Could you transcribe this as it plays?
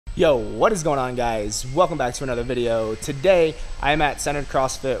Yo, what is going on, guys? Welcome back to another video. Today I am at Centered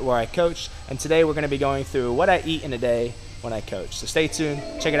CrossFit where I coach, and today we're going to be going through what I eat in a day when I coach. So stay tuned,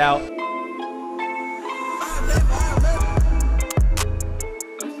 check it out.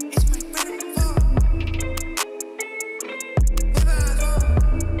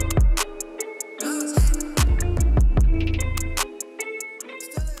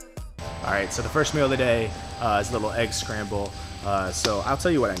 All right, so the first meal of the day is a little egg scramble. So I'll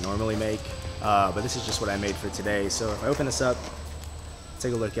tell you what I normally make, but this is just what I made for today. So if I open this up,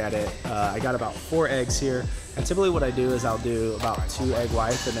 take a look at it. I got about 4 eggs here, and typically what I do is I'll do about 2 egg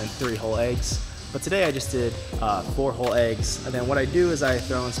whites and then 3 whole eggs. But today I just did 4 whole eggs, and then what I do is I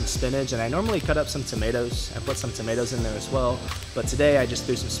throw in some spinach, and I normally cut up some tomatoes and put some tomatoes in there as well. But today I just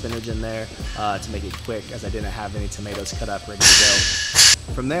threw some spinach in there to make it quick, as I didn't have any tomatoes cut up ready to go.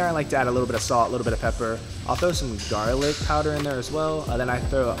 From there, I like to add a little bit of salt, a little bit of pepper. I'll throw some garlic powder in there as well. Then I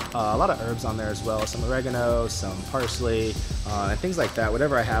throw a lot of herbs on there as well, some oregano, some parsley, and things like that,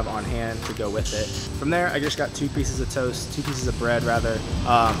 whatever I have on hand to go with it. From there, I just got 2 pieces of toast, 2 pieces of bread rather,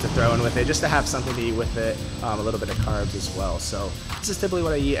 to throw in with it, just to have something to eat with it, a little bit of carbs as well. So this is typically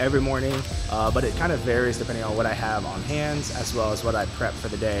what I eat every morning, but it kind of varies depending on what I have on hand, as well as what I prep for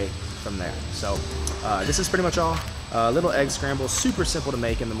the day from there. So this is pretty much all. Little egg scramble, super simple to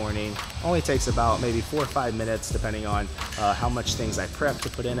make in the morning. Only takes about maybe 4 or 5 minutes depending on how much things I prep to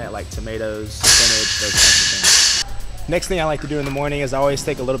put in it, like tomatoes, spinach, those types of things. Next thing I like to do in the morning is I always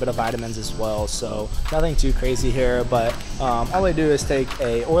take a little bit of vitamins as well. So nothing too crazy here, but all I do is take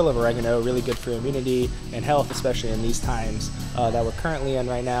a oil of oregano, really good for immunity and health, especially in these times that we're currently in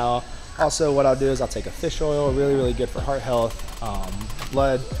right now. Also, what I'll do is I'll take a fish oil, really good for heart health,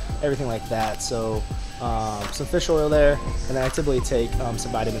 blood, everything like that. So some fish oil there, and then I typically take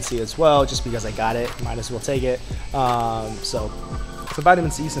some vitamin C as well, just because I got it, might as well take it. So some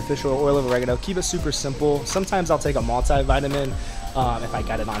vitamin C, some fish oil of oregano. Keep it super simple. Sometimes I'll take a multivitamin if I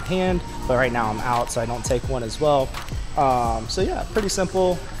got it on hand, but right now I'm out, so I don't take one as well. So yeah, pretty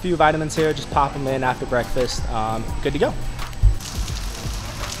simple. A few vitamins here, just pop them in after breakfast. Good to go.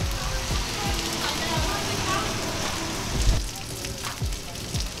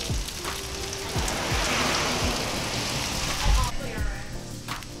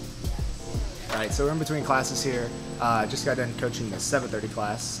 Alright, so we're in between classes here. Just got done coaching the 7:30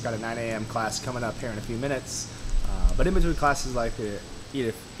 class. Got a 9 a.m. class coming up here in a few minutes. But in between classes, I like to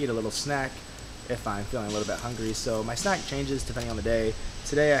eat a little snack if I'm feeling a little bit hungry. So my snack changes depending on the day.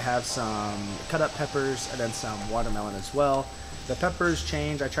 Today I have some cut up peppers and then some watermelon as well. The peppers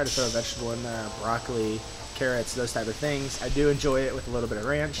change. I try to throw a vegetable in there, broccoli, carrots, those type of things. I do enjoy it with a little bit of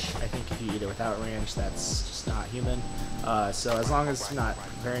ranch. I think if you eat it without ranch, that's just not human. So as long as it's not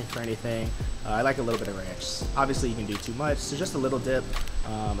varying for anything, I like a little bit of ranch. Obviously you can do too much, so just a little dip,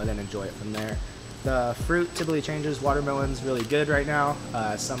 and then enjoy it from there. The fruit typically changes. Watermelon's really good right now.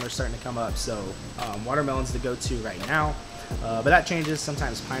 Summer's starting to come up, so watermelon's the go-to right now. But that changes.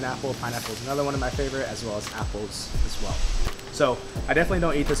 Sometimes pineapple. Pineapple's another one of my favorite, as well as apples as well. So I definitely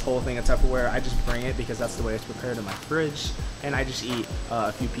don't eat this whole thing in Tupperware. I just bring it because that's the way it's prepared in my fridge, and I just eat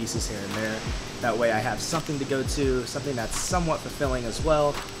a few pieces here and there. That way I have something to go to, something that's somewhat fulfilling as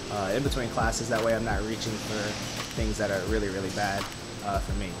well in between classes. That way I'm not reaching for things that are really bad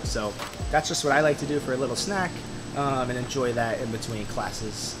for me. So that's just what I like to do for a little snack, and enjoy that in between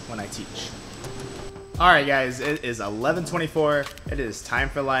classes when I teach. Alright guys, it is 11:24. It is time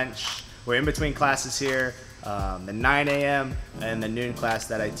for lunch. We're in between classes here. The 9 a.m. and the noon class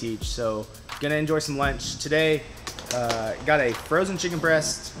that I teach. So gonna enjoy some lunch today. Got a frozen chicken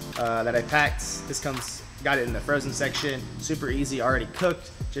breast that I packed. Got it in the frozen section. Super easy, already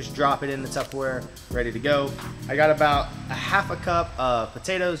cooked. Just drop it in the Tupperware, ready to go. I got about a half a cup of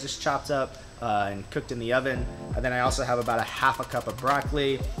potatoes just chopped up and cooked in the oven. And then I also have about a half a cup of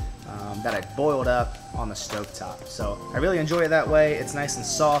broccoli that I boiled up on the stovetop. So I really enjoy it that way. It's nice and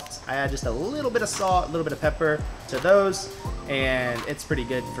soft. I add just a little bit of salt, a little bit of pepper to those, and it's pretty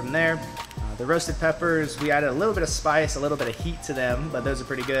good from there. The roasted peppers, we added a little bit of spice, a little bit of heat to them, but those are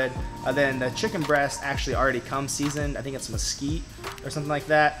pretty good. Then the chicken breast actually already comes seasoned. I think it's mesquite or something like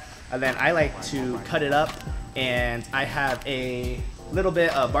that. And then I like to cut it up, and I have a little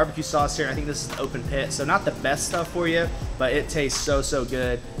bit of barbecue sauce here. I think this is the open pit, so not the best stuff for you, but it tastes so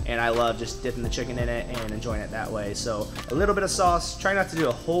good, and I love just dipping the chicken in it and enjoying it that way. So a little bit of sauce. Try not to do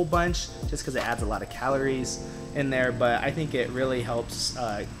a whole bunch just because it adds a lot of calories in there, but I think it really helps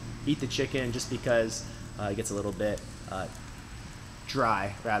eat the chicken just because it gets a little bit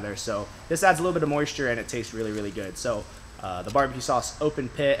dry rather. So this adds a little bit of moisture and it tastes really good. So the barbecue sauce open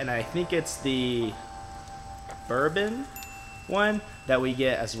pit, and I think it's the bourbon one that we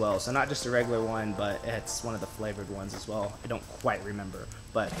get as well. So not just a regular one, but it's one of the flavored ones as well. I don't quite remember,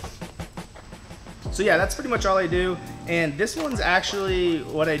 but so yeah, that's pretty much all I do. And this one's actually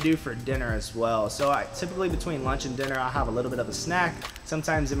what I do for dinner as well. So I typically between lunch and dinner, I'll have a little bit of a snack.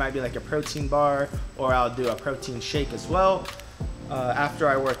 Sometimes it might be like a protein bar, or I'll do a protein shake as well after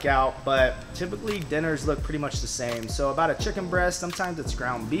I work out. But typically dinners look pretty much the same. So about a chicken breast, sometimes it's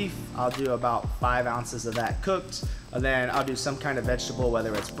ground beef. I'll do about 5 ounces of that cooked. And then I'll do some kind of vegetable,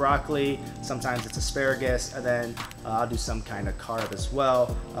 whether it's broccoli, sometimes it's asparagus, and then I'll do some kind of carb as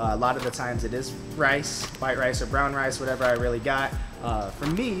well. A lot of the times it is rice, white rice or brown rice, whatever I really got. For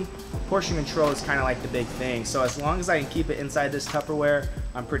me, portion control is kind of like the big thing. So as long as I can keep it inside this Tupperware,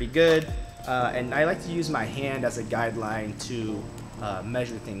 I'm pretty good. And I like to use my hand as a guideline to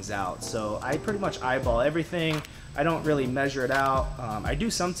measure things out. So I pretty much eyeball everything. I don't really measure it out. I do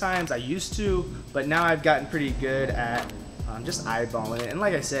sometimes, I used to, but now I've gotten pretty good at just eyeballing it. And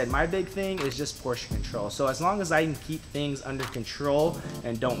like I said, my big thing is just portion control. So as long as I can keep things under control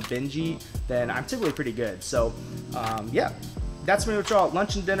and don't binge eat, then I'm typically pretty good. So yeah, that's pretty much all.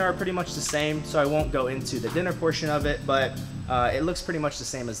 Lunch and dinner are pretty much the same, so I won't go into the dinner portion of it, but it looks pretty much the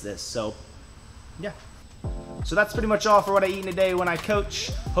same as this. So yeah. So that's pretty much all for what I eat in a day when I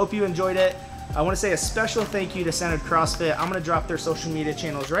coach. Hope you enjoyed it. I want to say a special thank you to Centered CrossFit. I'm going to drop their social media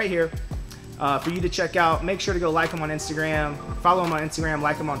channels right here for you to check out. Make sure to go like them on Instagram, follow them on Instagram,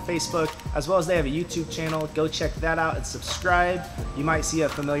 like them on Facebook, as well as they have a YouTube channel. Go check that out and subscribe. You might see a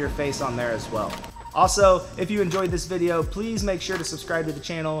familiar face on there as well. Also, if you enjoyed this video, please make sure to subscribe to the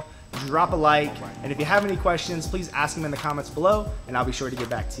channel, drop a like, and if you have any questions, please ask them in the comments below, and I'll be sure to get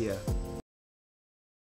back to you.